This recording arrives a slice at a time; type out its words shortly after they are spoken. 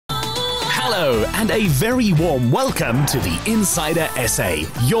Hello and a very warm welcome to the Insider Essay,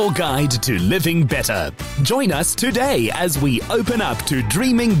 your guide to living better. Join us today as we open up to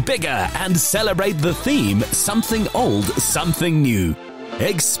dreaming bigger and celebrate the theme, something old, something new.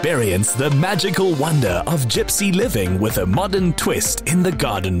 Experience the magical wonder of gypsy living with a modern twist in the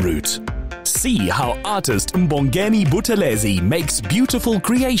garden route. See how artist Mbongeni Buthelezi makes beautiful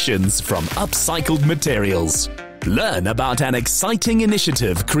creations from upcycled materials. Learn about an exciting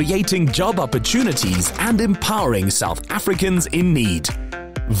initiative creating job opportunities and empowering South Africans in need.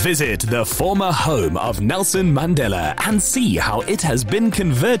 Visit the former home of Nelson Mandela and see how it has been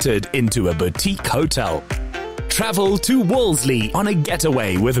converted into a boutique hotel. Travel to Wolseley on a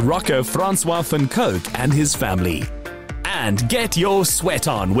getaway with rocker Francois van Coke and his family. And get your sweat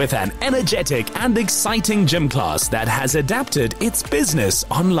on with an energetic and exciting gym class that has adapted its business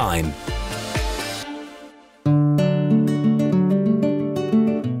online.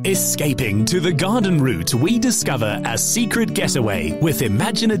 Escaping to the garden route, we discover a secret getaway with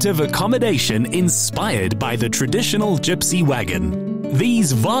imaginative accommodation inspired by the traditional gypsy wagon.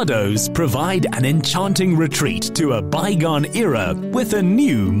 These Vardos provide an enchanting retreat to a bygone era with a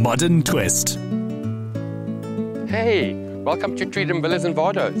new modern twist. Hey, welcome to Treedom Villas and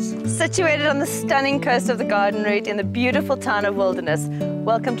Vardos. Situated on the stunning coast of the garden route in the beautiful town of Wilderness,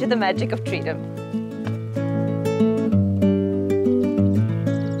 welcome to the magic of Treedom.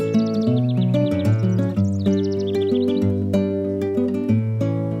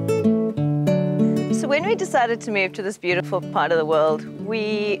 When we decided to move to this beautiful part of the world,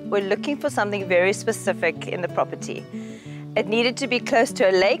 we were looking for something very specific in the property. It needed to be close to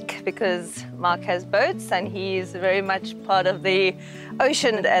a lake because Mark has boats and he's very much part of the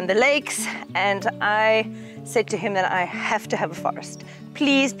ocean and the lakes. And I said to him that I have to have a forest.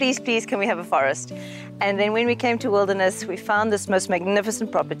 Please, please, please, can we have a forest? And then when we came to Wilderness, we found this most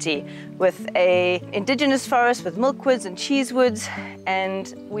magnificent property with an indigenous forest with milkwoods and cheesewoods.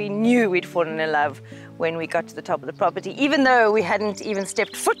 And we knew we'd fallen in love when we got to the top of the property. Even though we hadn't even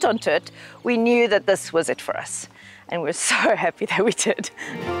stepped foot onto it, we knew that this was it for us. And we're so happy that we did.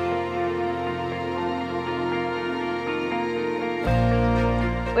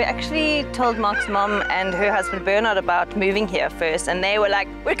 We actually told Mark's mom and her husband Bernard about moving here first, and they were like,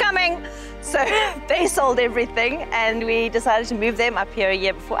 we're coming! So they sold everything, and we decided to move them up here a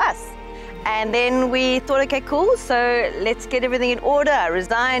year before us. And then we thought, okay, cool, so let's get everything in order. I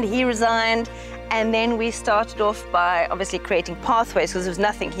resigned, he resigned, and then we started off by obviously creating pathways because there was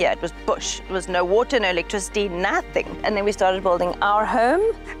nothing here. It was bush. There was no water, no electricity, nothing. And then we started building our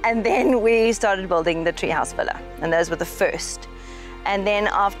home, and then we started building the treehouse villa, and those were the first. And then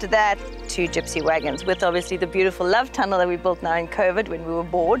after that, 2 gypsy wagons with obviously the beautiful love tunnel that we built now in COVID when we were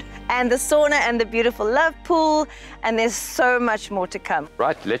bored, and the sauna and the beautiful love pool, and there's so much more to come.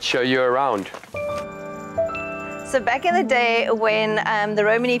 Right, let's show you around. So back in the day when the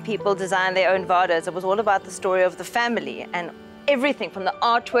Romani people designed their own Vardos, it was all about the story of the family, and everything from the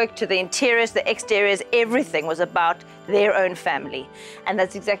artwork to the interiors, the exteriors, everything was about their own family. And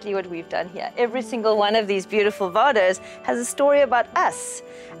that's exactly what we've done here. Every single one of these beautiful Vardos has a story about us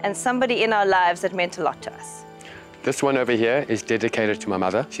and somebody in our lives that meant a lot to us. This one over here is dedicated to my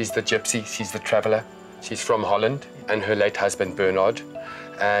mother. She's the gypsy, she's the traveler. She's from Holland, and her late husband Bernard.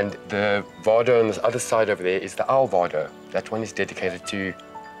 And the Vardo on the other side over there is the owl Vardo. That one is dedicated to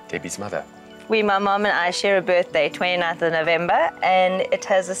Debbie's mother. My mom and I share a birthday, 29th of November, and it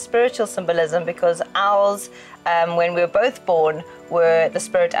has a spiritual symbolism because owls, when we were both born, were the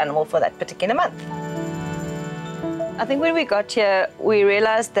spirit animal for that particular month. I think when we got here, we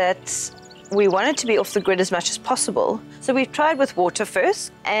realized that we wanted to be off the grid as much as possible. So we've tried with water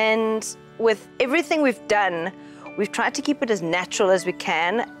first, and with everything we've done, we've tried to keep it as natural as we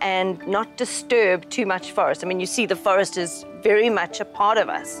can and not disturb too much forest. I mean, you see the forest is very much a part of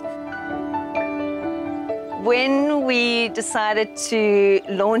us. When we decided to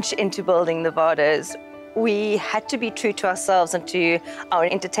launch into building the Vardos, we had to be true to ourselves and to our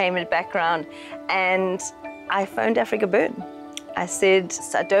entertainment background. And I phoned Africa Burn. I said,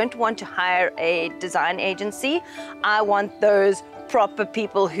 I don't want to hire a design agency. I want those proper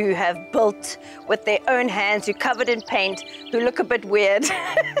people who have built with their own hands, who covered in paint, who look a bit weird.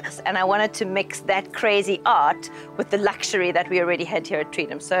 And I wanted to mix that crazy art with the luxury that we already had here at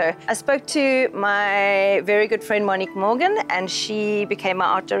Treedom. So I spoke to my very good friend Monique Morgan, and she became my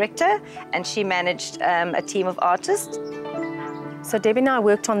art director, and she managed a team of artists. So Debbie and I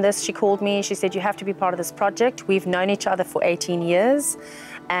worked on this. She called me, she said, you have to be part of this project. We've known each other for 18 years.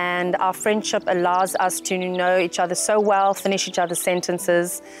 and our friendship allows us to know each other so well, finish each other's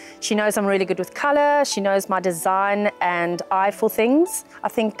sentences. She knows I'm really good with color. She knows my design and eye for things. I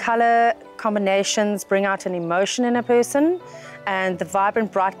think color combinations bring out an emotion in a person, and the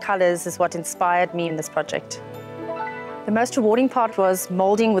vibrant, bright colors is what inspired me in this project. The most rewarding part was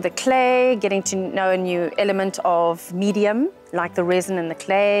molding with the clay, getting to know a new element of medium, like the resin and the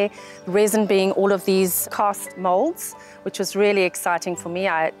clay. The resin being all of these cast molds, which was really exciting for me.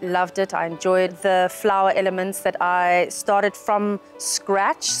 I loved it. I enjoyed the flower elements that I started from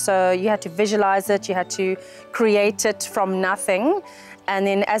scratch. So you had to visualize it, you had to create it from nothing. And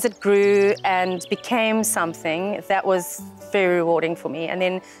then as it grew and became something, that was very rewarding for me. And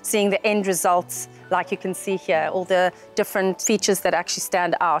then seeing the end results, like you can see here, all the different features that actually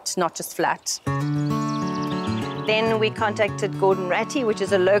stand out, not just flat. Then we contacted Gordon Ratty, which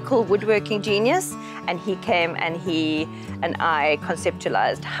is a local woodworking genius, and he came and he and I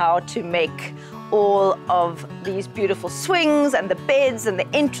conceptualized how to make all of these beautiful swings and the beds and the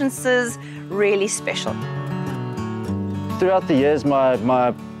entrances really special. Throughout the years,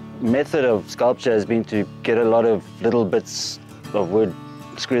 my method of sculpture has been to get a lot of little bits of wood,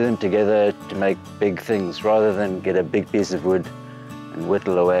 screw them together to make big things, rather than get a big piece of wood and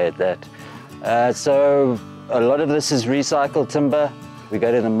whittle away at that. So a lot of this is recycled timber. We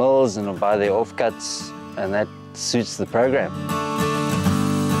go to the mills and we'll buy their offcuts, and that suits the program.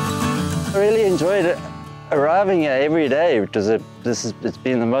 I really enjoyed arriving here every day. It's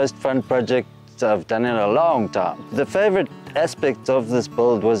been the most fun project I've done in a long time. The favorite aspect of this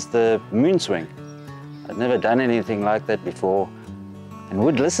build was the moon swing. I'd never done anything like that before, and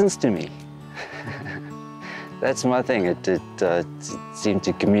wood listens to me. That's my thing. It seemed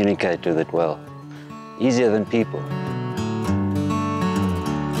to communicate with it well, easier than people.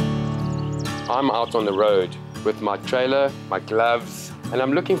 I'm out on the road with my trailer, my gloves, and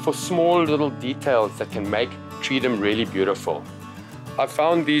I'm looking for small little details that can make Treedom really beautiful. I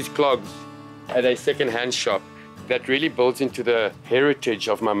found these clogs at a second-hand shop that really builds into the heritage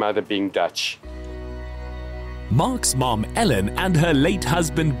of my mother being Dutch. Mark's mom, Ellen, and her late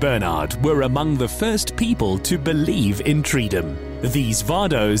husband, Bernard, were among the first people to believe in Treedom. These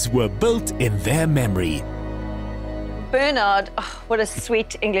Vardos were built in their memory. Bernard, oh, what a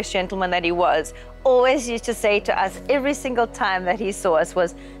sweet English gentleman that he was, always used to say to us every single time that he saw us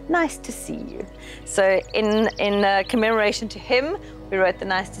was, "Nice to see you." So in commemoration to him, we wrote the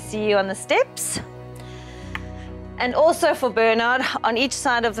 "Nice to see you" on the steps. And also for Bernard, on each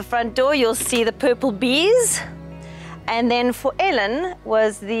side of the front door, you'll see the purple bees. And then for Ellen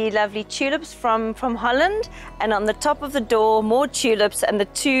was the lovely tulips from Holland. And on the top of the door, more tulips and the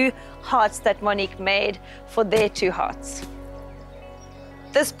 2 hearts that Monique made for their 2 hearts.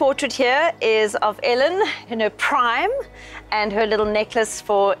 This portrait here is of Ellen in her prime, and her little necklace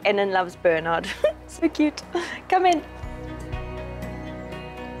for Ellen Loves Bernard. So cute. Come in.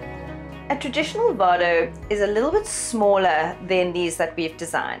 A traditional Vardo is a little bit smaller than these that we've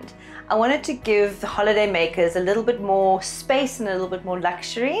designed. I wanted to give the holiday makers a little bit more space and a little bit more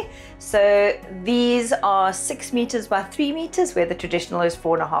luxury. So these are 6 meters by 3 meters, where the traditional is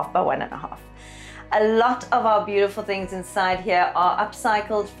 4.5 by 1.5. A lot of our beautiful things inside here are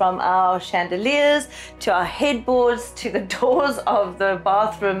upcycled, from our chandeliers to our headboards to the doors of the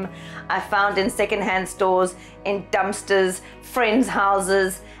bathroom I found in secondhand stores, in dumpsters, friends'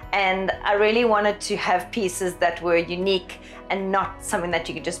 houses, and I really wanted to have pieces that were unique and not something that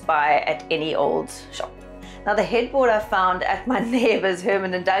you could just buy at any old shop. Now the headboard I found at my neighbors,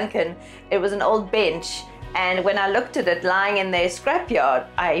 Herman and Duncan, it was an old bench, and when I looked at it lying in their scrapyard,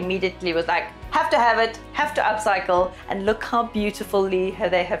 I immediately was like, have to have it, have to upcycle, and look how beautifully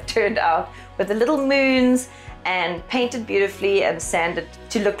they have turned out with the little moons and painted beautifully and sanded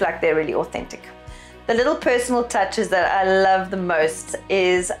to look like they're really authentic. The little personal touches that I love the most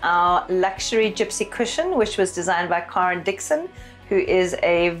is our luxury gypsy cushion, which was designed by Karen Dixon, who is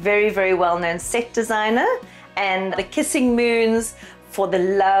a very, very well-known set designer, and the kissing moons for the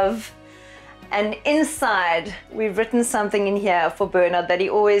love. And inside, we've written something in here for Bernard that he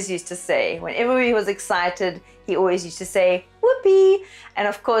always used to say. Whenever he was excited, he always used to say, "Whoopee." And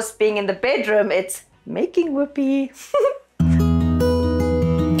of course, being in the bedroom, it's making whoopee.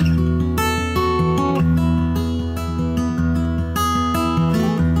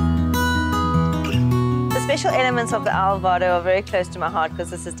 The special elements of the Owl Vardo are very close to my heart because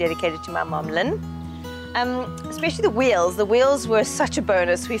this is dedicated to my mom, Lynn. Especially the wheels. The wheels were such a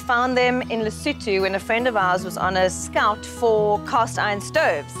bonus. We found them in Lesotho when a friend of ours was on a scout for cast iron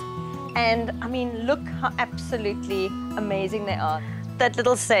stoves. And I mean, look how absolutely amazing they are. That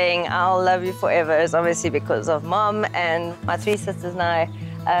little saying, "I'll love you forever," is obviously because of Mom, and my 3 sisters and I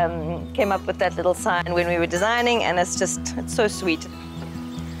came up with that little sign when we were designing, and it's so sweet.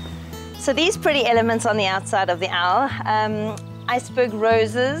 So these pretty elements on the outside of the owl, iceberg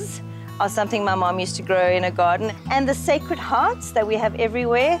roses are something my mom used to grow in a garden, and the sacred hearts that we have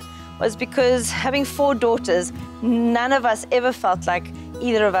everywhere was because having 4 daughters, none of us ever felt like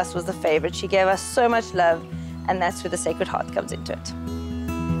either of us was the favorite. She gave us so much love, and that's where the sacred heart comes into it.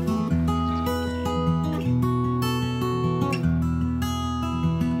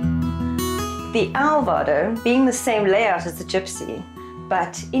 The owl Vardo being the same layout as the gypsy,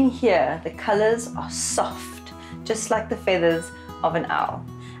 but in here the colors are soft, just like the feathers of an owl.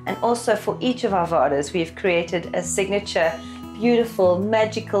 And also for each of our Vardos, we've created a signature, beautiful,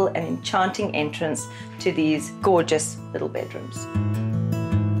 magical and enchanting entrance to these gorgeous little bedrooms.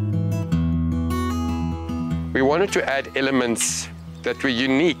 We wanted to add elements that were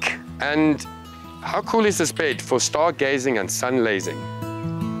unique. And how cool is this bed for stargazing and sunlasing?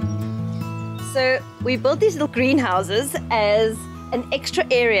 So we built these little greenhouses as an extra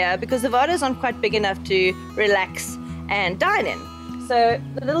area because the Vardos aren't quite big enough to relax and dine in. So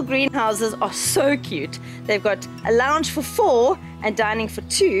the little greenhouses are so cute. They've got a lounge for 4 and dining for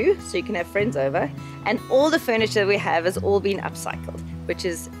 2, so you can have friends over. And all the furniture we have has all been upcycled, which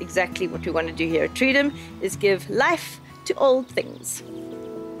is exactly what we want to do here at Treedom, is give life to old things.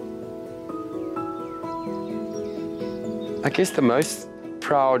 I guess the most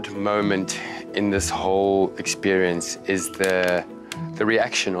proud moment in this whole experience is the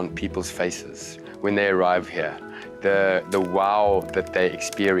reaction on people's faces when they arrive here. The wow that they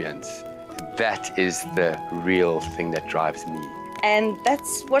experience, that is the real thing that drives me. And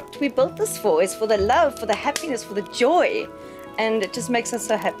that's what we built this for, is for the love, for the happiness, for the joy. And it just makes us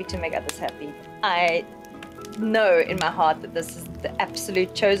so happy to make others happy. I know in my heart that this is the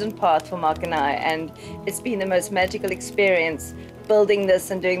absolute chosen path for Mark and I, and it's been the most magical experience building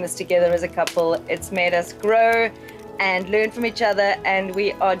this and doing this together as a couple. It's made us grow and learn from each other, and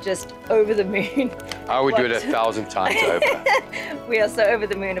we are just over the moon. I would do it 1,000 times over. We are so over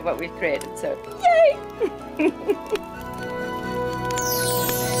the moon of what we've created, so yay!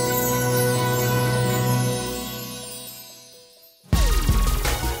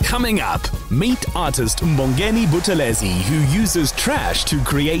 Coming up, meet artist Mbongeni Buthelezi, who uses trash to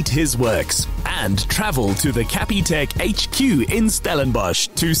create his works, and travel to the Capitec HQ in Stellenbosch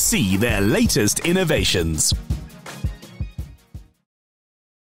to see their latest innovations.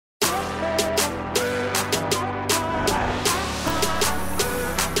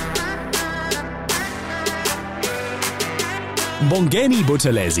 Mbongeni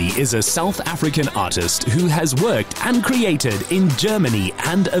Buthelezi is a South African artist who has worked and created in Germany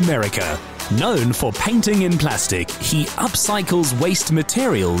and America. Known for painting in plastic, he upcycles waste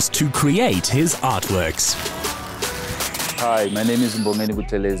materials to create his artworks. Hi, my name is Mbongeni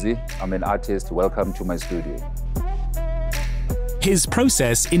Buthelezi. I'm an artist. Welcome to my studio. His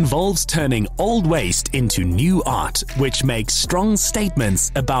process involves turning old waste into new art, which makes strong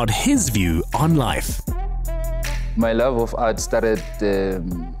statements about his view on life. My love of art started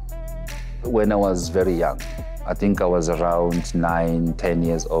when I was very young. I think I was around 9, 10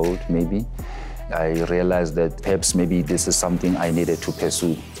 years old, maybe. I realized that perhaps maybe this is something I needed to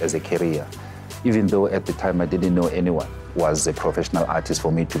pursue as a career, even though at the time I didn't know anyone was a professional artist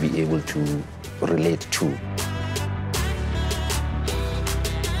for me to be able to relate to.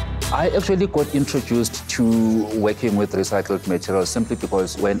 I actually got introduced to working with recycled materials simply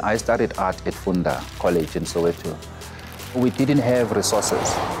because when I started art at Funda College in Soweto, we didn't have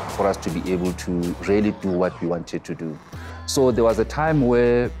resources for us to be able to really do what we wanted to do. So there was a time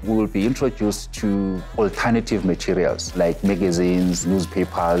where we will be introduced to alternative materials like magazines,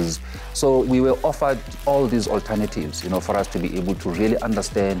 newspapers. So we were offered all these alternatives, for us to be able to really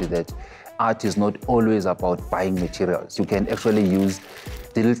understand that art is not always about buying materials. You can actually use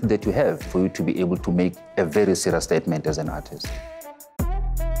the little that you have for you to be able to make a very serious statement as an artist.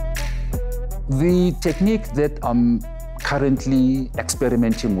 The technique that I'm currently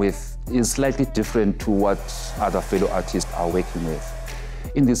experimenting with is slightly different to what other fellow artists are working with,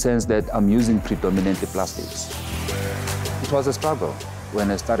 in the sense that I'm using predominantly plastics. It was a struggle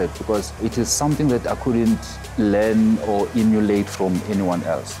when I started because it is something that I couldn't learn or emulate from anyone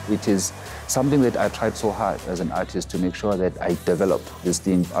else. It is something that I tried so hard as an artist to make sure that I develop this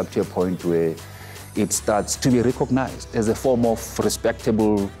thing up to a point where it starts to be recognized as a form of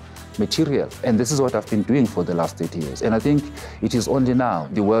respectable material. And this is what I've been doing for the last 30 years. And I think it is only now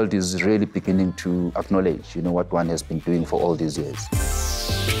the world is really beginning to acknowledge, what one has been doing for all these years.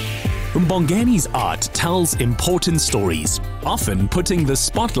 Mbongeni's art tells important stories, often putting the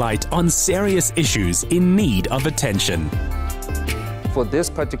spotlight on serious issues in need of attention. For this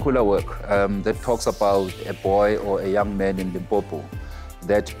particular work that talks about a boy or a young man in Limpopo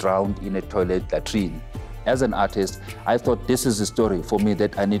that drowned in a toilet latrine, as an artist, I thought this is a story for me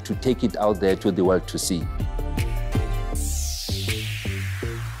that I need to take it out there to the world to see.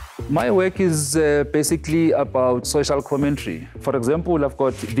 My work is basically about social commentary. For example, I've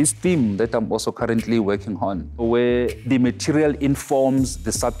got this theme that I'm also currently working on, where the material informs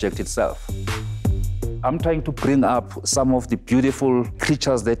the subject itself. I'm trying to bring up some of the beautiful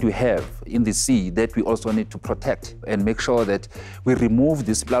creatures that we have in the sea that we also need to protect and make sure that we remove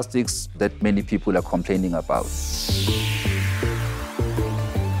these plastics that many people are complaining about.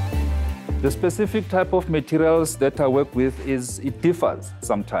 The specific type of materials that I work with it differs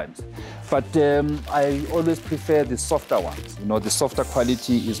sometimes. But I always prefer the softer ones. You know, the softer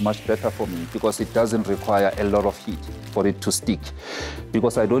quality is much better for me because it doesn't require a lot of heat for it to stick.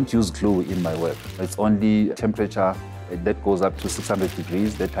 Because I don't use glue in my work. It's only temperature that goes up to 600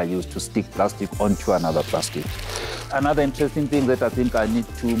 degrees that I use to stick plastic onto another plastic. Another interesting thing that I think I need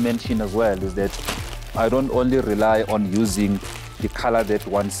to mention as well is that I don't only rely on using the color that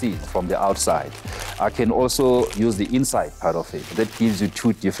one sees from the outside. I can also use the inside part of it. That gives you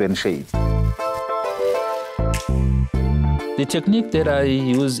two different shades. The technique that I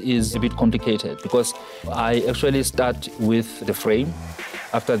use is a bit complicated because I actually start with the frame.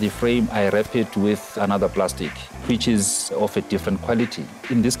 After the frame, I wrap it with another plastic, which is of a different quality.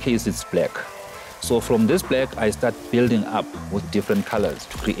 In this case, it's black. So from this black, I start building up with different colors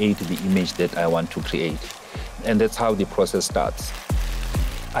to create the image that I want to create. And that's how the process starts.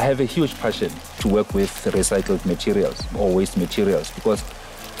 I have a huge passion to work with recycled materials or waste materials because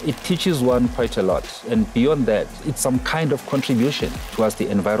it teaches one quite a lot. And beyond that, it's some kind of contribution towards the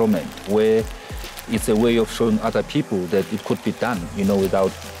environment where it's a way of showing other people that it could be done, you know,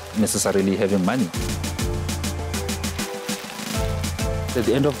 without necessarily having money. At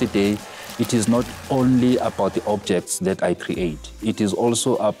the end of the day, it is not only about the objects that I create. It is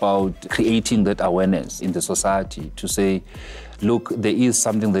also about creating that awareness in the society to say, look, there is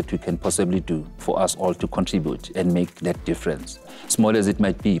something that we can possibly do for us all to contribute and make that difference. Small as it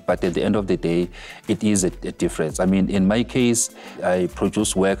might be, but at the end of the day, it is a difference. I mean, in my case, I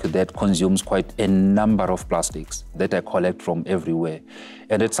produce work that consumes quite a number of plastics that I collect from everywhere.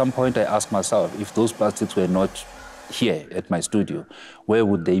 And at some point, I ask myself, if those plastics were not here at my studio, where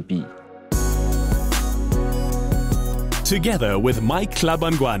would they be? Together with Mike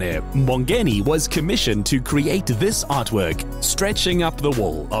Klabangwane, Mbongeni was commissioned to create this artwork, stretching up the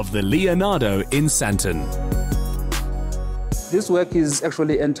wall of the Leonardo in Sandton. This work is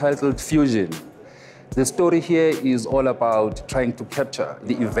actually entitled Fusion. The story here is all about trying to capture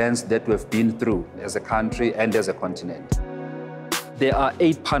the events that we've been through as a country and as a continent. There are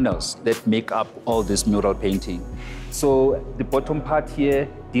 8 panels that make up all this mural painting. So the bottom part here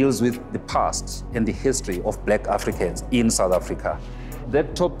deals with the past and the history of Black Africans in South Africa.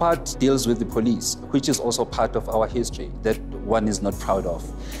 That top part deals with the police, which is also part of our history that one is not proud of.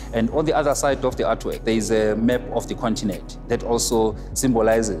 And on the other side of the artwork, there is a map of the continent that also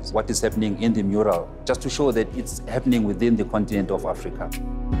symbolizes what is happening in the mural, just to show that it's happening within the continent of Africa.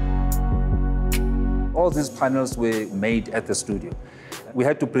 All these panels were made at the studio. We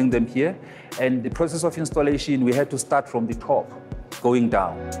had to bring them here, and the process of installation, we had to start from the top, going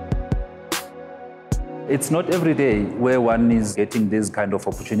down. It's not every day where one is getting these kind of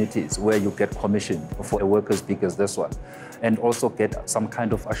opportunities, where you get commissioned for a work as big as this one, and also get some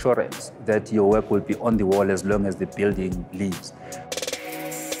kind of assurance that your work will be on the wall as long as the building leaves.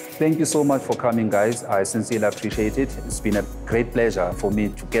 Thank you so much for coming, guys. I sincerely appreciate it. It's been a great pleasure for me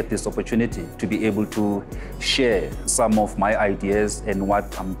to get this opportunity to be able to share some of my ideas and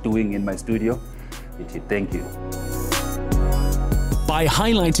what I'm doing in my studio. Thank you. By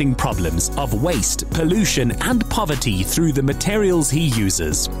highlighting problems of waste, pollution and poverty through the materials he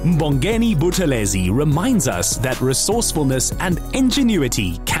uses, Mbongeni Buthelezi reminds us that resourcefulness and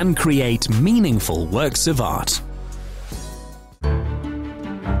ingenuity can create meaningful works of art.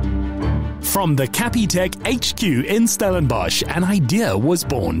 From the Capitec HQ in Stellenbosch, an idea was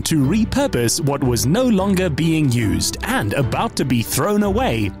born to repurpose what was no longer being used and about to be thrown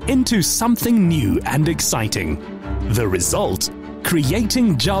away into something new and exciting. The result?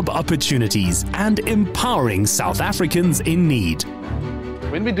 Creating job opportunities and empowering South Africans in need.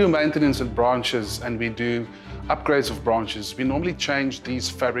 When we do maintenance at branches and we do upgrades of branches, we normally change these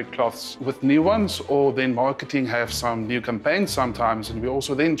fabric cloths with new ones, or then marketing have some new campaigns sometimes, and we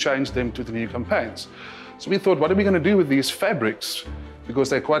also then change them to the new campaigns. So we thought, what are we going to do with these fabrics? Because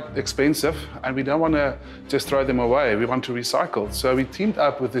they're quite expensive and we don't want to just throw them away. We want to recycle. So we teamed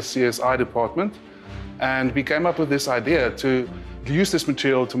up with the CSI department And we came up with this idea to use this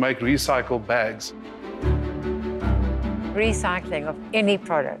material to make recycled bags. Recycling of any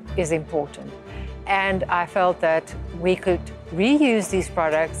product is important. And I felt that we could reuse these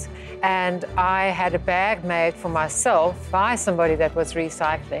products, and I had a bag made for myself by somebody that was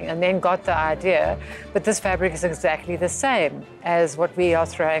recycling, and then got the idea, but this fabric is exactly the same as what we are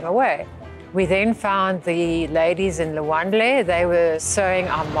throwing away. We then found the ladies in Lwandle. They were sewing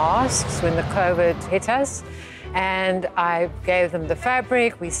our masks when the COVID hit us, and I gave them the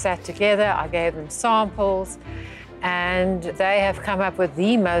fabric. We sat together, I gave them samples, and they have come up with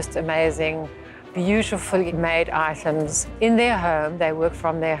the most amazing, beautifully made items in their home. They work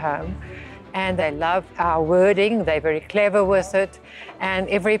from their home, and they love our wording. They're very clever with it, and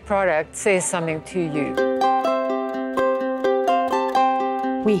every product says something to you.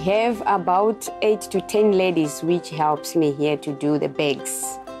 We have about 8 to 10 ladies which helps me here to do the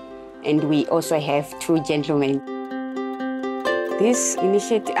bags, and we also have 2 gentlemen. This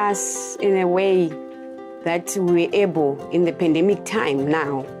initiates us in a way that we're able, in the pandemic time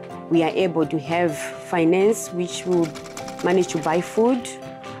now, we are able to have finance which will manage to buy food,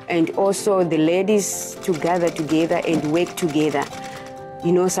 and also the ladies to gather together and work together.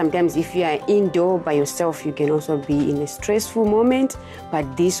 You know, sometimes if you are indoor by yourself, you can also be in a stressful moment, but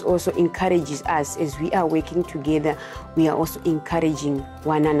this also encourages us as we are working together. We are also encouraging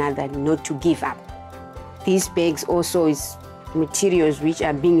one another not to give up. These bags also is materials which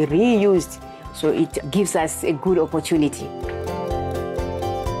are being reused, so it gives us a good opportunity.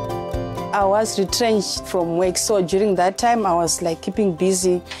 I was retrenched from work, so during that time I was like keeping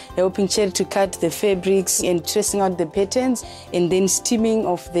busy, helping Cherry to cut the fabrics and tracing out the patterns, and then steaming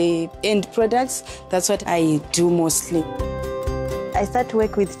of the end products. That's what I do mostly. I started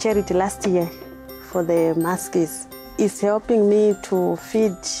work with Charity last year for the masks. It's helping me to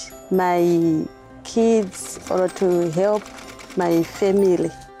feed my kids or to help my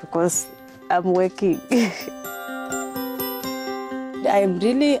family because I'm working. I'm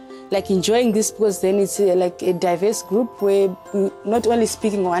really enjoying this because then it's like a diverse group where we're not only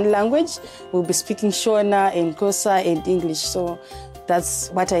speaking one language, we'll be speaking Shona and Xhosa and English. So that's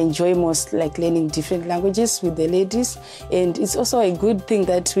what I enjoy most, like learning different languages with the ladies. And it's also a good thing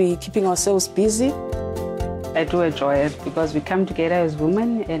that we're keeping ourselves busy. I do enjoy it because we come together as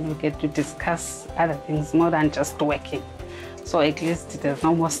women and we get to discuss other things more than just working. So at least there's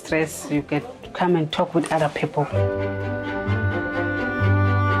no more stress. You get to come and talk with other people.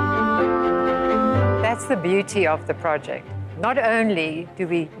 That's the beauty of the project. Not only do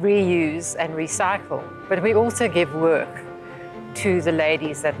we reuse and recycle, but we also give work to the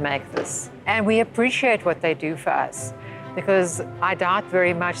ladies that make this. And we appreciate what they do for us, because I doubt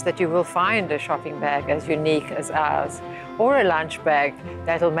very much that you will find a shopping bag as unique as ours, or a lunch bag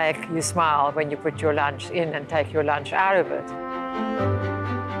that'll make you smile when you put your lunch in and take your lunch out of it.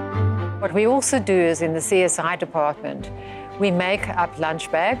 What we also do is in the CSI department, we make up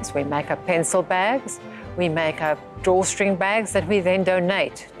lunch bags, we make up pencil bags, we make up drawstring bags that we then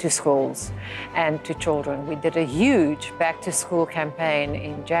donate to schools and to children. We did a huge back-to-school campaign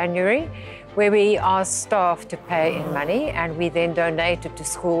in January where we asked staff to pay in money, and we then donated to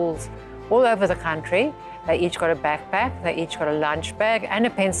schools all over the country. They each got a backpack, they each got a lunch bag and a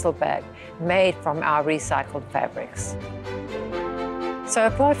pencil bag made from our recycled fabrics. So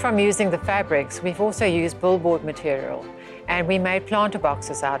apart from using the fabrics, we've also used billboard material, and we made planter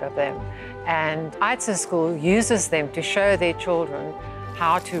boxes out of them. And Aitse School uses them to show their children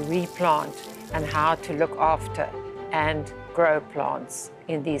how to replant and how to look after and grow plants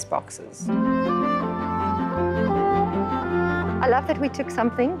in these boxes. I love that we took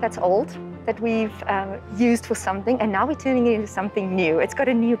something that's old, that we've used for something, and now we're turning it into something new. It's got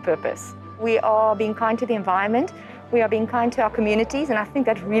a new purpose. We are being kind to the environment, we are being kind to our communities, and I think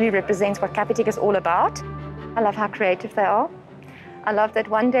that really represents what Capitec is all about. I love how creative they are. I love that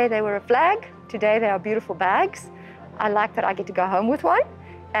one day they were a flag, today they are beautiful bags. I like that I get to go home with one,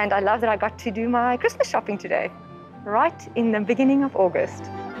 and I love that I got to do my Christmas shopping today, right in the beginning of August.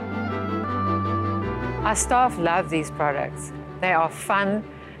 Our staff love these products. They are fun,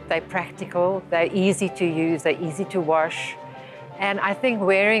 they're practical, they're easy to use, they're easy to wash. And I think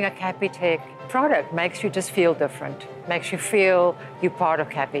wearing a Capitec product makes you just feel different, makes you feel you're part of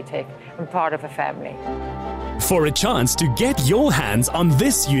Capitec and part of a family. For a chance to get your hands on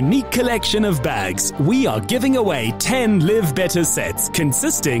this unique collection of bags, we are giving away 10 Live Better sets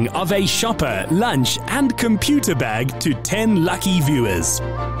consisting of a shopper, lunch and computer bag to 10 lucky viewers.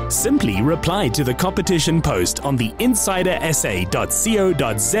 Simply reply to the competition post on the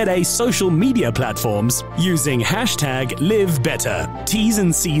insidersa.co.za social media platforms using hashtag #LiveBetter. T's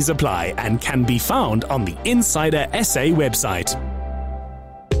and C's apply and can be found on the Insider SA website.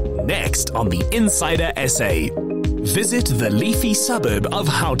 Next on the Insider SA, visit the leafy suburb of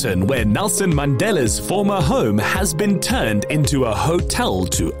Houghton, where Nelson Mandela's former home has been turned into a hotel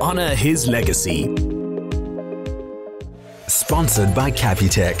to honor his legacy. Sponsored by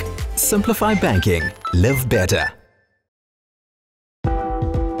Capitec. Simplify banking. Live better.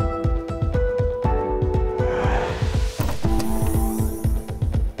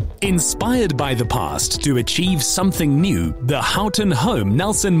 Inspired by the past to achieve something new, the Houghton home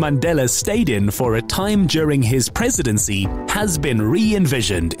Nelson Mandela stayed in for a time during his presidency has been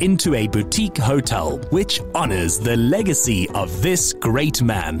re-envisioned into a boutique hotel, which honors the legacy of this great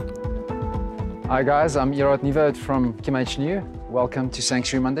man. Hi guys, I'm Gerard Nieuwoud from KMH. Welcome to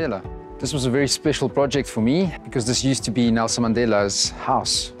Sanctuary Mandela. This was a very special project for me because this used to be Nelson Mandela's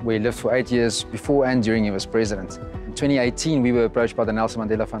house, where he lived for 8 years before and during he was president. In 2018, we were approached by the Nelson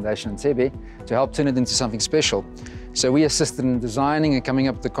Mandela Foundation in Tebe to help turn it into something special. So we assisted in designing and coming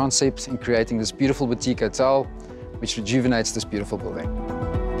up with the concept and creating this beautiful boutique hotel, which rejuvenates this beautiful building.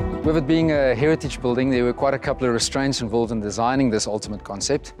 With it being a heritage building, there were quite a couple of restraints involved in designing this ultimate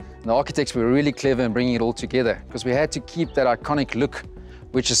concept. And the architects were really clever in bringing it all together because we had to keep that iconic look,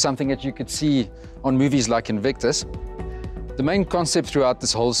 which is something that you could see on movies like Invictus. The main concept throughout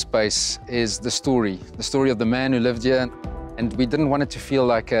this whole space is the story of the man who lived here, and we didn't want it to feel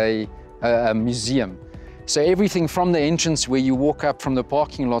like a museum. So everything from the entrance where you walk up from the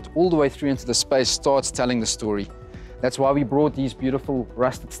parking lot all the way through into the space starts telling the story. That's why we brought these beautiful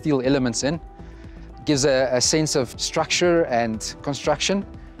rusted steel elements in. It gives a sense of structure and construction,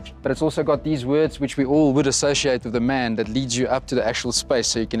 but it's also got these words which we all would associate with the man that leads you up to the actual space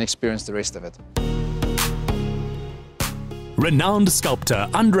so you can experience the rest of it. Renowned sculptor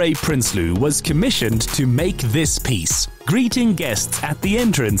Andre Prinsloo was commissioned to make this piece, greeting guests at the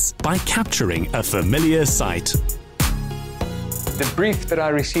entrance by capturing a familiar sight. The brief that I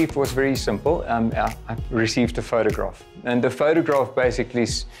received was very simple. I received a photograph, and the photograph basically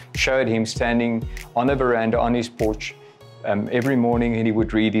showed him standing on a veranda on his porch. Every morning he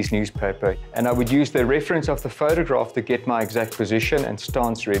would read his newspaper, and I would use the reference of the photograph to get my exact position and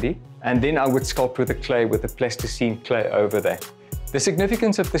stance ready, and then I would sculpt with the clay, with the plasticine clay over that. The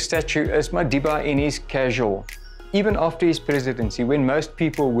significance of the statue is Madiba in his casual. Even after his presidency, when most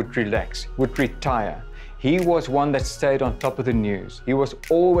people would relax, would retire, he was one that stayed on top of the news. He was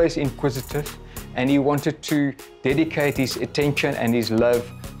always inquisitive, and he wanted to dedicate his attention and his love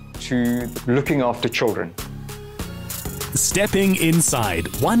to looking after children. Stepping inside,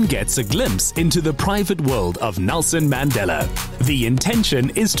 one gets a glimpse into the private world of Nelson Mandela. The intention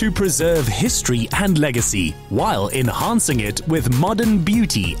is to preserve history and legacy while enhancing it with modern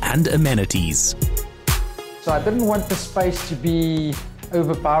beauty and amenities. So I didn't want the space to be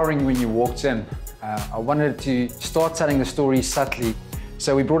overpowering when you walked in. I wanted to start telling the story subtly.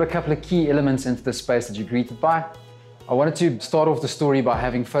 So we brought a couple of key elements into the space that you're greeted by. I wanted to start off the story by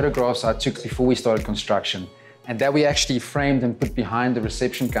having photographs I took before we started construction, and that we actually framed and put behind the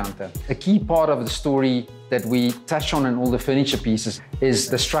reception counter. A key part of the story that we touch on in all the furniture pieces is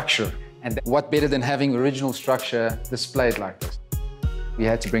the structure. And what better than having original structure displayed like this? We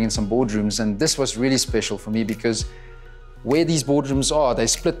had to bring in some boardrooms, and this was really special for me because where these boardrooms are, they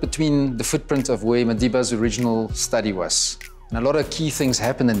split between the footprint of where Madiba's original study was. And a lot of key things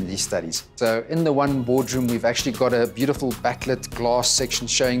happen in these studies. So in the one boardroom, we've actually got a beautiful backlit glass section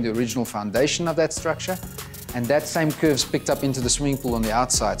showing the original foundation of that structure. And that same curve's picked up into the swimming pool on the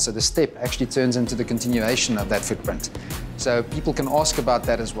outside. So the step actually turns into the continuation of that footprint. So people can ask about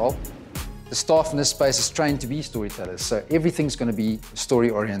that as well. The staff in this space is trained to be storytellers, so everything's going to be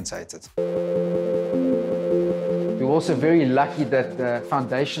story orientated. We're also very lucky that the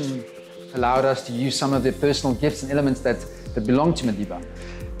foundation allowed us to use some of their personal gifts and elements that belong to Madiba.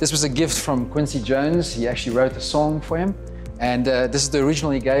 This was a gift from Quincy Jones. He actually wrote a song for him, and this is the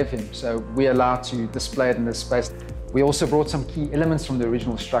original he gave him, so we're allowed to display it in this space. We also brought some key elements from the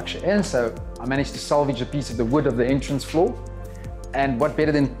original structure in, so I managed to salvage a piece of the wood of the entrance floor. And what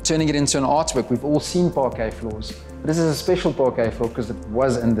better than turning it into an artwork? We've all seen parquet floors. But this is a special parquet floor because it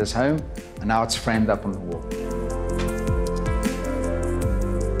was in this home, and now it's framed up on the wall.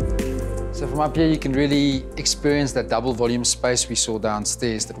 So from up here, you can really experience that double volume space we saw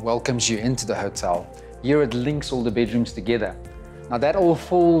downstairs that welcomes you into the hotel. Here it links all the bedrooms together. Now that all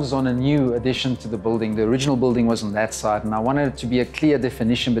falls on a new addition to the building. The original building was on that side, and I wanted it to be a clear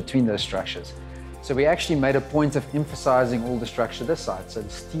definition between those structures. So we actually made a point of emphasizing all the structure this side. So the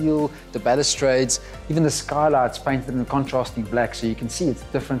steel, the balustrades, even the skylights painted in contrasting black, so you can see it's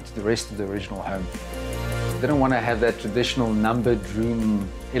different to the rest of the original home. We didn't want to have that traditional numbered room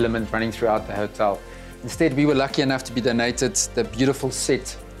element running throughout the hotel. Instead, we were lucky enough to be donated the beautiful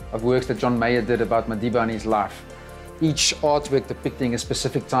set of works that John Mayer did about Madiba and his life. Each artwork depicting a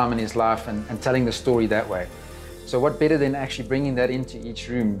specific time in his life and telling the story that way. So what better than actually bringing that into each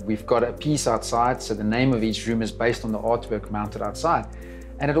room? We've got a piece outside, so the name of each room is based on the artwork mounted outside.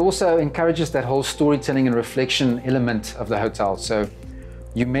 And it also encourages that whole storytelling and reflection element of the hotel. So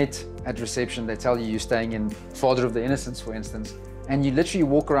you met at reception, they tell you you're staying in Father of the Innocents, for instance, and you literally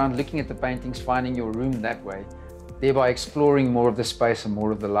walk around looking at the paintings, finding your room that way, thereby exploring more of the space and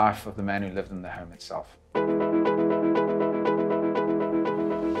more of the life of the man who lived in the home itself.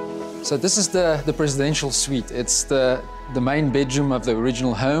 So this is the presidential suite. It's the main bedroom of the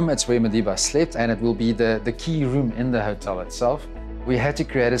original home. It's where Madiba slept, and it will be the key room in the hotel itself. We had to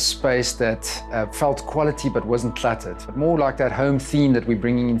create a space that felt quality but wasn't cluttered, but more like that home theme that we're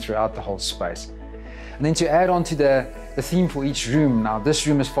bringing in throughout the whole space. And then to add on to the theme for each room, now this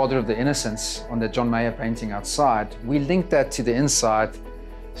room is Father of the Innocents on the John Mayer painting outside. We linked that to the inside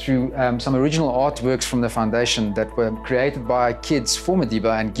through some original artworks from the foundation that were created by kids for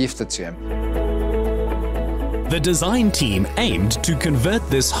Madiba and gifted to him. The design team aimed to convert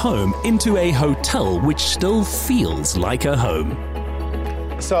this home into a hotel which still feels like a home.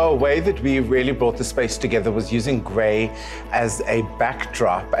 So a way that we really brought the space together was using grey as a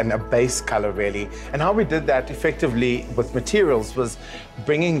backdrop and a base color really. And how we did that effectively with materials was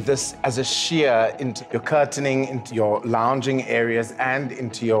bringing this as a sheer into your curtaining, into your lounging areas and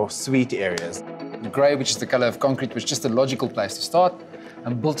into your suite areas. The grey, which is the color of concrete, was just a logical place to start,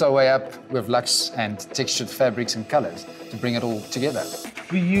 and built our way up with luxe and textured fabrics and colors to bring it all together.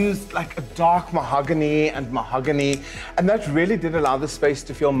 We used like a dark mahogany, and that really did allow the space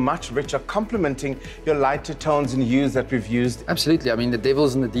to feel much richer, complementing your lighter tones and hues that we've used. Absolutely, I mean, the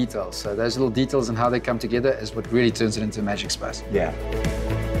devil's in the details. So those little details and how they come together is what really turns it into a magic space. Yeah.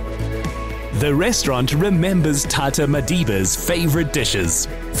 The restaurant remembers Tata Madiba's favorite dishes.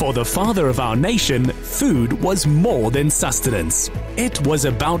 For the father of our nation, food was more than sustenance. It was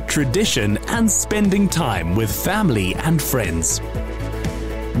about tradition and spending time with family and friends.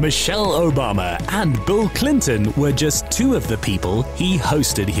 Michelle Obama and Bill Clinton were just two of the people he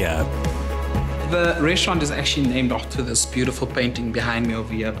hosted here. The restaurant is actually named after this beautiful painting behind me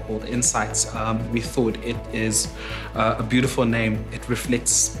over here called Insights. We thought it is a beautiful name. It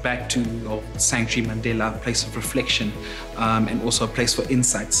reflects back to Sanctuary Mandela, a place of reflection, and also a place for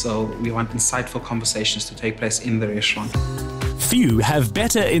insights. So we want insightful conversations to take place in the restaurant. Few have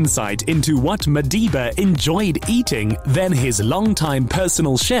better insight into what Madiba enjoyed eating than his longtime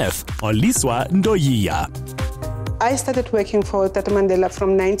personal chef, Oliswa Ndoyiya. I started working for Tata Mandela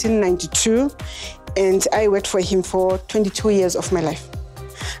from 1992, and I worked for him for 22 years of my life.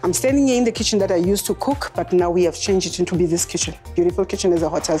 I'm standing here in the kitchen that I used to cook, but now we have changed it into this kitchen. Beautiful kitchen is a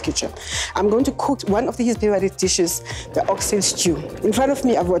hotel kitchen. I'm going to cook one of his favorite dishes, the oxtail stew. In front of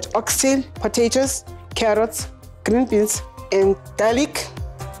me, I've got oxtail, potatoes, carrots, green beans, and garlic.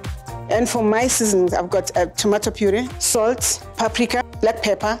 And for my seasonings, I've got tomato puree, salt, paprika, black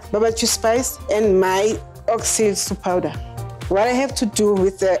pepper, barbecue spice, and my oxtail soup powder. What I have to do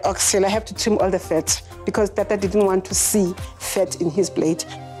with the oxtail, I have to trim all the fat because Tata didn't want to see fat in his plate.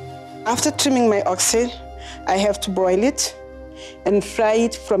 After trimming my oxtail, I have to boil it and fry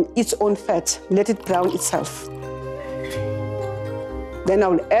it from its own fat, let it brown itself. Then I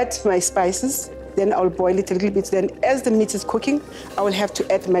will add my spices, then I will boil it a little bit. Then as the meat is cooking, I will have to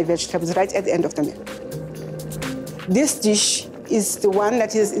add my vegetables right at the end of the meal. This dish is the one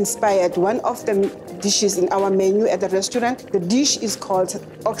that is inspired, one of the dishes in our menu at the restaurant. The dish is called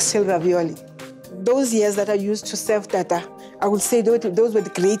oxtail ravioli. Those years that I used to serve Tata, I would say those were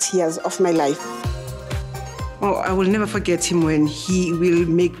the great years of my life. Oh, I will never forget him when he will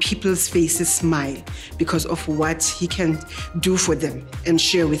make people's faces smile because of what he can do for them and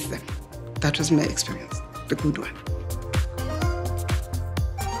share with them. That was my experience, the good one.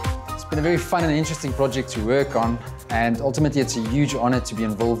 It's been a very fun and interesting project to work on, and ultimately it's a huge honor to be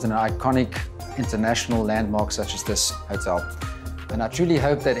involved in an iconic international landmark such as this hotel. And I truly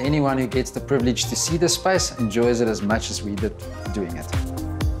hope that anyone who gets the privilege to see this space enjoys it as much as we did doing it.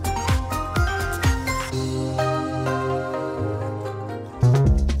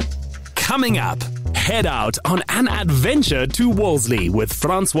 Coming up, head out on an adventure to Wolseley with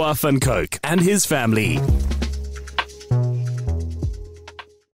Francois van Coke and his family.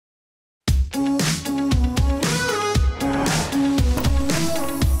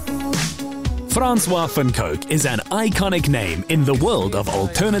 Francois van Coke is an iconic name in the world of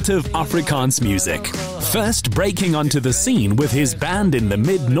alternative Afrikaans music. First breaking onto the scene with his band in the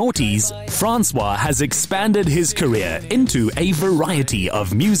mid-noughties, Francois has expanded his career into a variety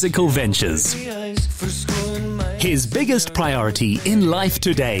of musical ventures. His biggest priority in life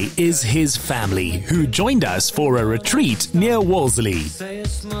today is his family, who joined us for a retreat near Wolseley.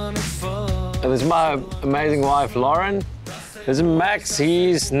 This is my amazing wife, Lauren. This is Max,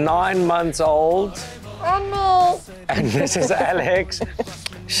 he's 9 months old. Oh no! And this is Alex.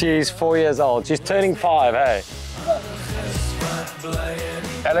 She's 4 years old. She's turning 5, hey?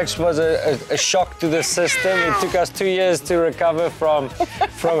 Alex was a shock to the system. It took us 2 years to recover from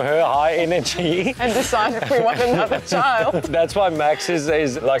her high energy. And decide if we want another child. That's why Max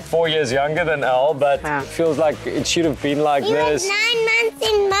is like 4 years younger than Elle, but feels like it should have been like this. He was 9 months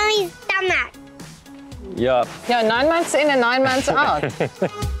in Mommy's stomach. Yeah. Yeah, 9 months in and 9 months out.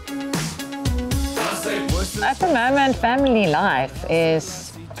 At the moment, family life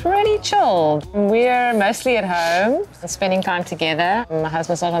is pretty chilled. We're mostly at home, spending time together. My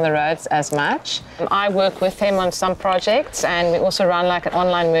husband's not on the roads as much. I work with him on some projects, and we also run like an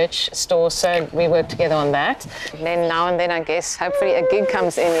online merch store, so we work together on that. And then now and then, I guess, hopefully a gig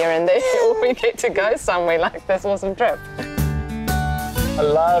comes in here and there, or we get to go somewhere like this awesome trip. I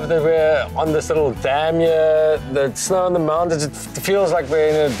love that we're on this little dam here, the snow on the mountains, it feels like we're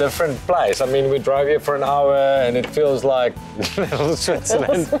in a different place. I mean, we drove here for an hour and it feels like little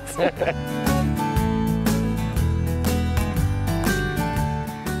Switzerland.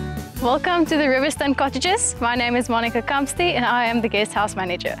 Welcome to the Riverstone Cottages. My name is Monica Kampste and I am the guest house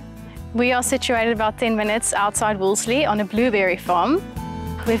manager. We are situated about 10 minutes outside Wolseley on a blueberry farm.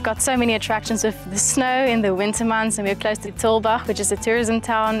 We've got so many attractions with the snow in the winter months, and we're close to Tilbach, which is a tourism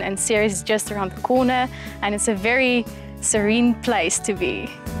town, and Ceres is just around the corner, and it's a very serene place to be.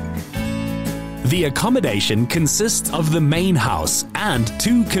 The accommodation consists of the main house and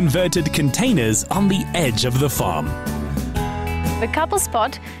 2 converted containers on the edge of the farm. The couple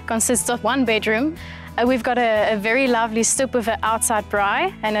spot consists of 1 bedroom. We've got a very lovely stoep with an outside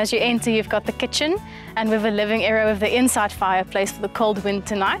braai, and as you enter you've got the kitchen and with a living area with the inside fireplace for the cold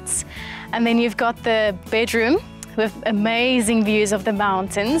winter nights. And then you've got the bedroom with amazing views of the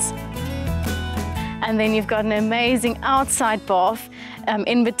mountains. And then you've got an amazing outside bath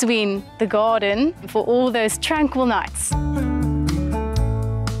in between the garden for all those tranquil nights.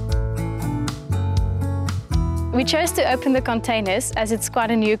 We chose to open the containers as it's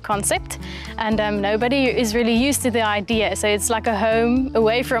quite a new concept, and nobody is really used to the idea. So it's like a home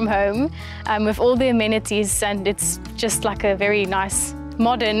away from home with all the amenities, and it's just like a very nice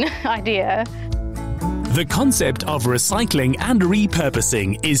modern idea. The concept of recycling and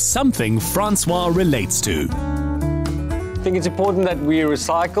repurposing is something Francois relates to. I think it's important that we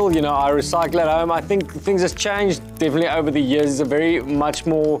recycle. You know, I recycle at home. I think things have changed definitely over the years. It's a very much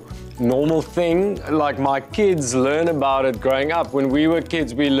more normal thing. Like my kids learn about it growing up. When we were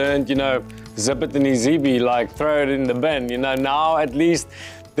kids, we learned, you know, zip it in easy, like throw it in the bin. You know, now at least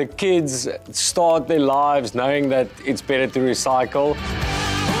the kids start their lives knowing that it's better to recycle.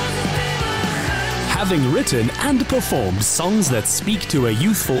 Having written and performed songs that speak to a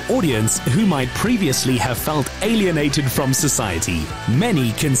youthful audience who might previously have felt alienated from society,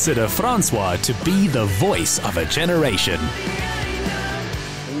 many consider Francois to be the voice of a generation.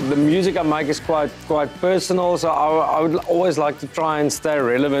 The music I make is quite personal, so I would always like to try and stay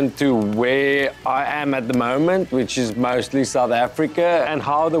relevant to where I am at the moment, which is mostly South Africa, and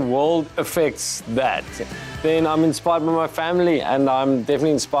how the world affects that. Then I'm inspired by my family, and I'm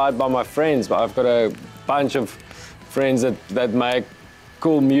definitely inspired by my friends. I've got a bunch of friends that make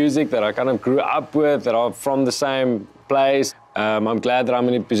cool music that I kind of grew up with, that are from the same place. I'm glad that I'm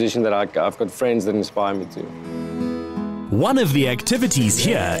in a position that I've got friends that inspire me too. One of the activities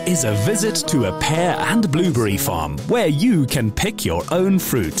here is a visit to a pear and blueberry farm where you can pick your own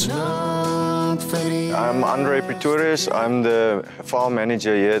fruit. I'm Andre Pretorius. I'm the farm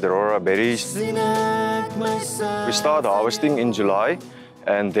manager here at Aurora Berries. We start harvesting in July,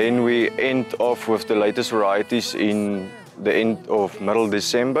 and then we end off with the latest varieties in the end of middle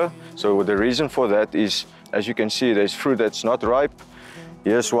December. So the reason for that is, as you can see, there's fruit that's not ripe.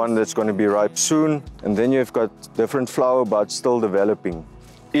 Here's one that's going to be ripe soon, and then you've got different flower buds still developing.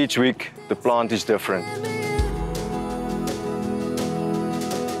 Each week the plant is different.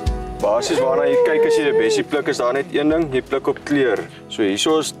 Basis waarna jy kyk as jy die bessie pluk, is daar net een ding, jy pluk op kleur. So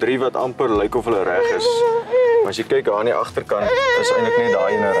hierso is 3 wat amper lyk of hulle reg is. Maar as jy kyk daar aan die agterkant, is eintlik net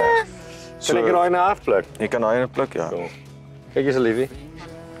daai ene reg. Kan ek daai ene afpluk? Jy kan daai ene pluk, ja. Kyk eens, Liefie.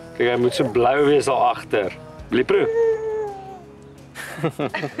 Kyk, hy moet so blou wees daar agter. Wil jy proe?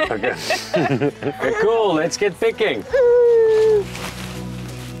 Okay. Cool, let's get picking.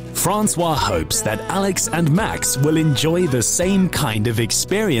 Francois hopes that Alex and Max will enjoy the same kind of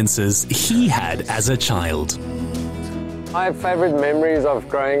experiences he had as a child. My favorite memories of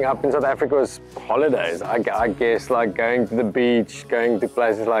growing up in South Africa was holidays. I guess like going to the beach, going to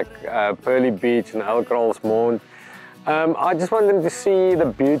places like Pearly Beach and Elkralsmond. I just wanted to see the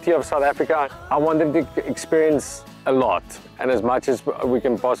beauty of South Africa. I wanted to experience a lot, and as much as we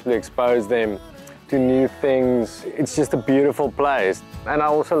can possibly expose them to new things. It's just a beautiful place. And I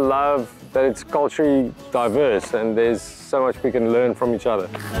also love that it's culturally diverse and there's so much we can learn from each other.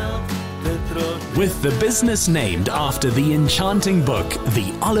 With the business named after the enchanting book,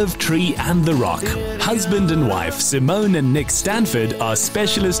 The Olive Tree and the Rock, husband and wife Simone and Nick Stanford are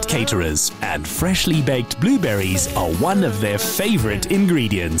specialist caterers, and freshly baked blueberries are one of their favorite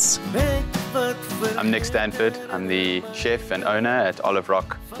ingredients. I'm Nick Stanford. I'm the chef and owner at Olive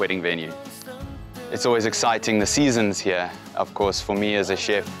Rock Wedding Venue. It's always exciting, the seasons here. Of course, for me as a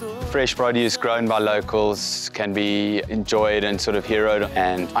chef, fresh produce grown by locals can be enjoyed and sort of heroed.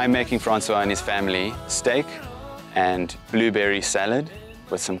 And I'm making Francois and his family steak and blueberry salad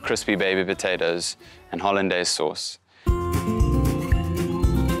with some crispy baby potatoes and hollandaise sauce.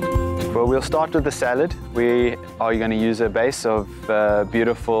 Well, we'll start with the salad. We are going to use a base of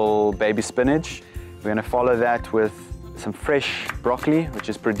beautiful baby spinach. We're going to follow that with some fresh broccoli, which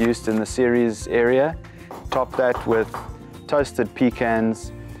is produced in the Ceres area. Top that with toasted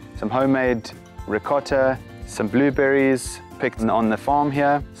pecans, some homemade ricotta, some blueberries picked on the farm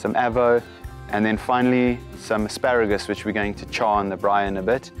here, some avo, and then finally some asparagus, which we're going to char on the brine a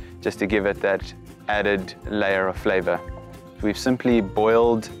bit, just to give it that added layer of flavor. We've simply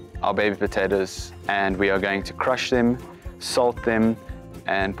boiled our baby potatoes and we are going to crush them, salt them,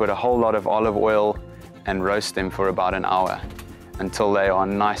 and put a whole lot of olive oil and roast them for about an hour until they are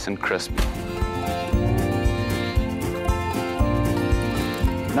nice and crisp.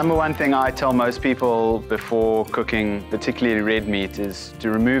 Number one thing I tell most people before cooking, particularly red meat, is to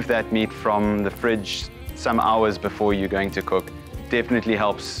remove that meat from the fridge some hours before you're going to cook. It definitely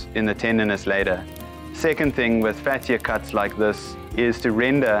helps in the tenderness later. Second thing with fattier cuts like this is to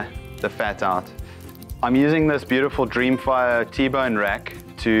render the fat out. I'm using this beautiful Dreamfire T-bone rack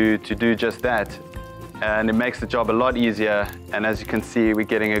to do just that. And it makes the job a lot easier, and as you can see, we're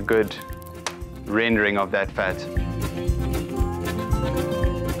getting a good rendering of that fat.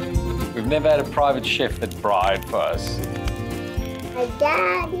 We've never had a private chef that bride for us. My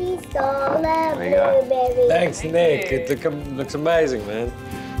daddy stole a There you go. blueberry. Thanks, Nick. It looks amazing, man.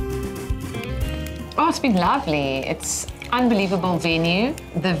 Oh, it's been lovely. It's unbelievable venue.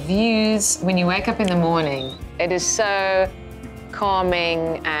 The views, when you wake up in the morning, it is so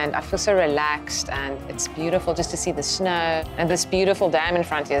calming and I feel so relaxed, and it's beautiful just to see the snow and this beautiful dam in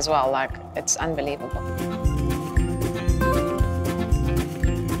front here as well. Like, it's unbelievable.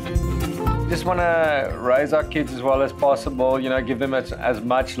 Just want to raise our kids as well as possible, you know, give them as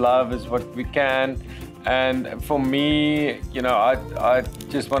much love as what we can. And for me, you know, I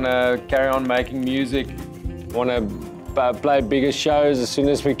just want to carry on making music. Want to play bigger shows as soon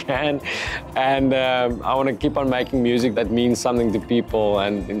as we can, and I want to keep on making music that means something to people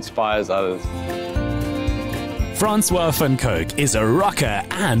and inspires others. Francois van Coke is a rocker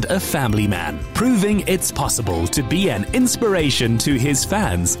and a family man, proving it's possible to be an inspiration to his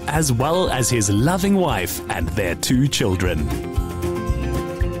fans as well as his loving wife and their 2 children.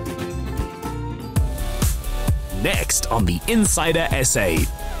 Next on the Insider Essay,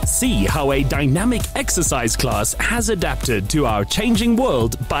 see how a dynamic exercise class has adapted to our changing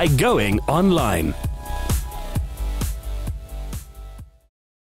world by going online.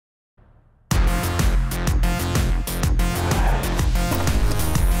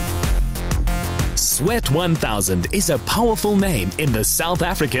 Sweat 1000 is a powerful name in the South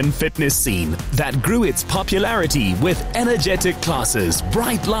African fitness scene that grew its popularity with energetic classes,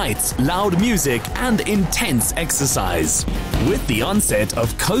 bright lights, loud music, and intense exercise. With the onset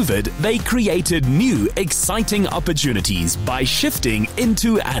of COVID, they created new, exciting opportunities by shifting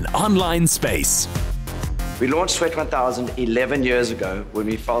into an online space. We launched Sweat 1000 11 years ago when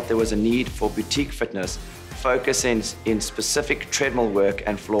we felt there was a need for boutique fitness, focusing in specific treadmill work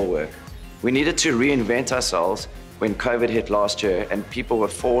and floor work. We needed to reinvent ourselves when COVID hit last year and people were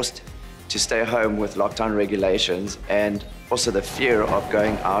forced to stay home with lockdown regulations, and also the fear of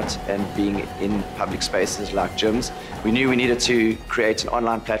going out and being in public spaces like gyms. We knew we needed to create an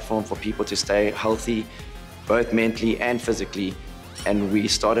online platform for people to stay healthy, both mentally and physically. And we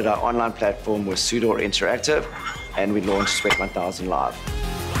started our online platform with Sudor Interactive, and we launched Sweat 1000 Live.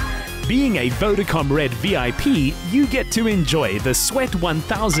 Being a Vodacom RED VIP, you get to enjoy the Sweat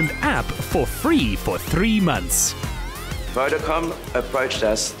 1000 app for free for 3 months. Vodacom approached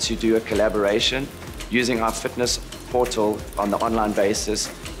us to do a collaboration using our fitness portal on the online basis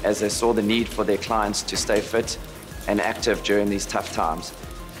as they saw the need for their clients to stay fit and active during these tough times.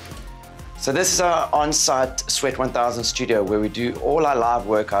 So this is our on-site Sweat 1000 studio where we do all our live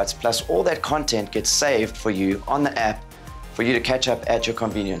workouts, plus all that content gets saved for you on the app for you to catch up at your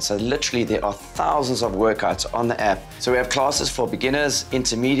convenience. So literally there are thousands of workouts on the app. So we have classes for beginners,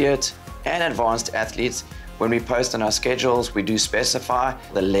 intermediate, and advanced athletes. When we post on our schedules, we do specify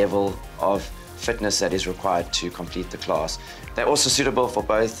the level of fitness that is required to complete the class. They're also suitable for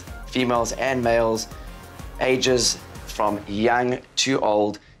both females and males. Ages from young to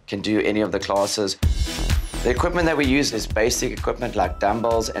old can do any of the classes. The equipment that we use is basic equipment like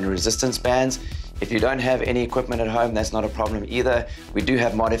dumbbells and resistance bands. If you don't have any equipment at home, that's not a problem either. We do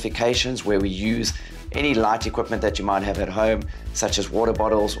have modifications where we use any light equipment that you might have at home, such as water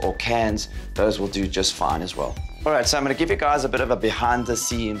bottles or cans. Those will do just fine as well. All right, so I'm going to give you guys a bit of a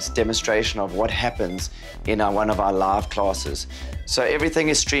behind-the-scenes demonstration of what happens in one of our live classes. So everything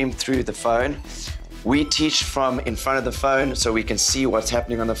is streamed through the phone. We teach from in front of the phone so we can see what's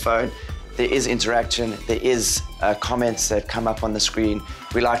happening on the phone. There is interaction, there is comments that come up on the screen.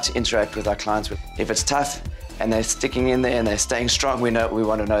 We like to interact with our clients. If it's tough and they're sticking in there and they're staying strong, we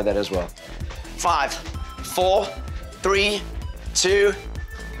want to know that as well. 5, 4, 3, 2,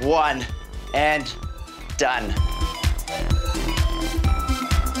 1, and done.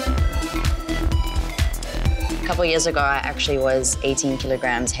 A couple years ago, I actually was 18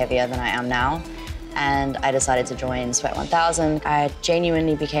 kilograms heavier than I am now, and I decided to join Sweat 1000. I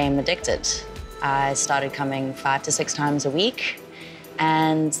genuinely became addicted. I started coming 5 to 6 times a week,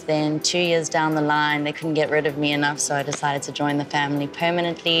 and then 2 years down the line, they couldn't get rid of me enough, so I decided to join the family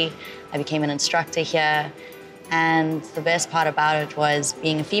permanently. I became an instructor here, and the best part about it was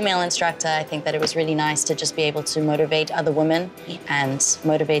being a female instructor. I think that it was really nice to just be able to motivate other women and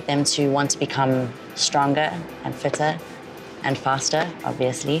motivate them to want to become stronger and fitter and faster,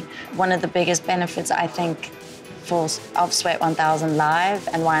 obviously. One of the biggest benefits, I think, of Sweat 1000 Live,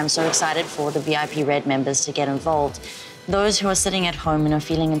 and why I'm so excited for the VIP RED members to get involved, those who are sitting at home and are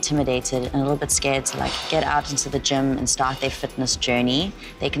feeling intimidated and a little bit scared to get out into the gym and start their fitness journey,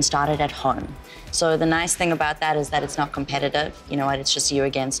 they can start it at home. So the nice thing about that is that it's not competitive. You know what, it's just you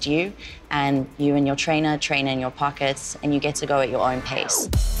against you, and you and your trainer train in your pockets, and you get to go at your own pace.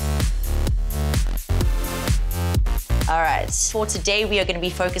 All right, for today, we are going to be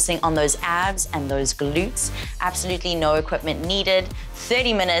focusing on those abs and those glutes. Absolutely no equipment needed.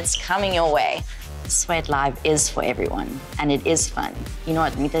 30 minutes coming your way. Sweat Live is for everyone, and it is fun. You know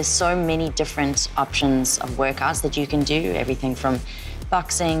what, there's so many different options of workouts that you can do, everything from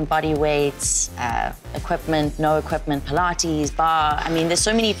boxing, body weights, equipment, no equipment, Pilates, bar. I mean, there's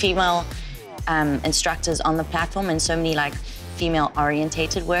so many female instructors on the platform, and so many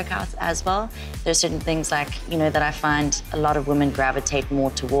female-orientated workouts as well. There's certain things that I find a lot of women gravitate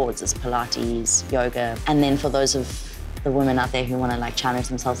more towards is Pilates, yoga, and then for those of the women out there who want to challenge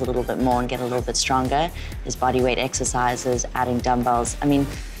themselves a little bit more and get a little bit stronger, there's body weight exercises, adding dumbbells. I mean,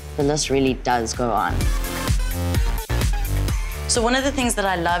 the list really does go on. So one of the things that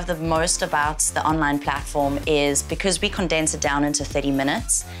I love the most about the online platform is because we condense it down into 30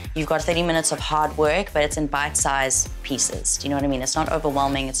 minutes, you've got 30 minutes of hard work, but it's in bite-sized pieces. Do you know what I mean? It's not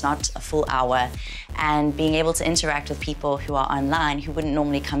overwhelming, it's not a full hour. And being able to interact with people who are online who wouldn't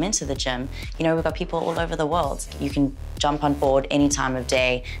normally come into the gym, you know, we've got people all over the world. You can jump on board any time of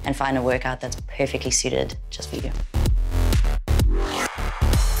day and find a workout that's perfectly suited just for you.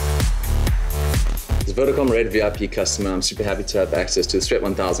 As a Vodacom RED VIP customer, I'm super happy to have access to the Sweat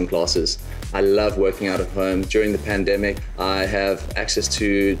 1000 classes. I love working out at home. During the pandemic, I have access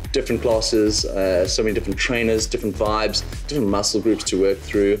to different classes, so many different trainers, different vibes, different muscle groups to work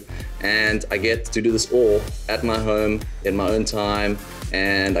through. And I get to do this all at my home, in my own time,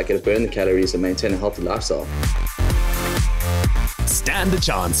 and I get to burn the calories and maintain a healthy lifestyle. Stand a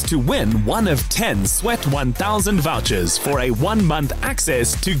chance to win one of 10 Sweat 1000 vouchers for a 1-month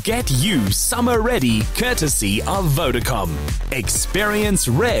access to get you summer ready courtesy of Vodacom. Experience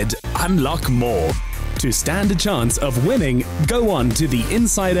RED, unlock more. To stand a chance of winning, go on to the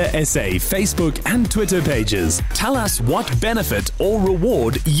Insider SA Facebook and Twitter pages. Tell us what benefit or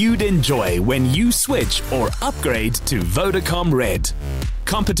reward you'd enjoy when you switch or upgrade to Vodacom RED.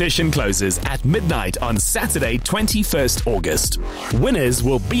 Competition closes at midnight on Saturday, 21st August. Winners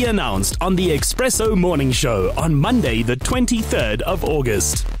will be announced on the Expresso Morning Show on Monday, the 23rd of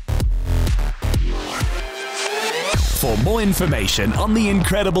August. For more information on the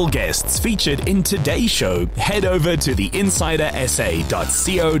incredible guests featured in today's show, head over to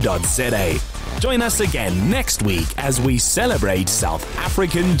theinsidersa.co.za. Join us again next week as we celebrate South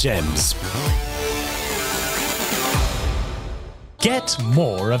African gems. Get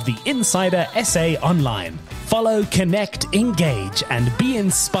more of the Insider SA online. Follow, connect, engage, and be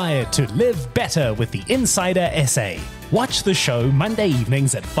inspired to live better with the Insider SA. Watch the show Monday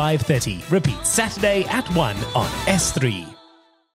evenings at 5:30. Repeat Saturday at 1 on S3.